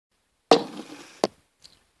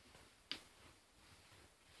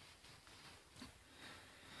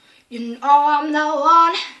You know I'm not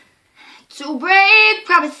one to break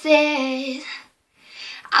promises.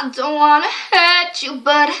 I don't wanna hurt you,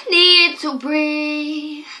 but I need to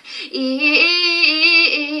breathe.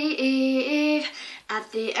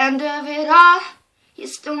 At the end of it all, you're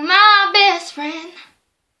still my best friend.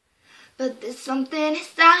 But there's something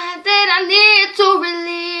inside that I need to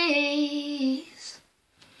release.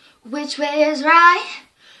 Which way is right?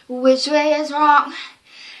 Which way is wrong?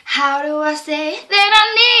 How do I say that I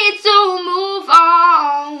need to move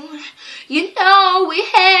on? You know we're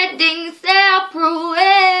heading separate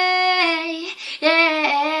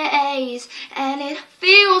ways, and it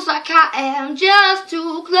feels like I am just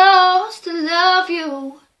too close to love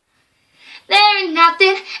you. There ain't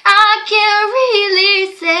nothing I can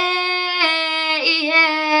really say.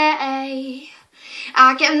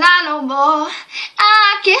 I can't lie no more,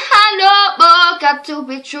 I can't hide no more. Got to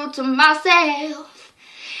be true to myself.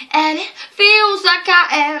 And it feels like I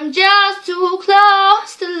am just too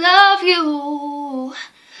close to love you.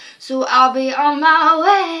 So I'll be on my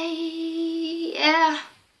way.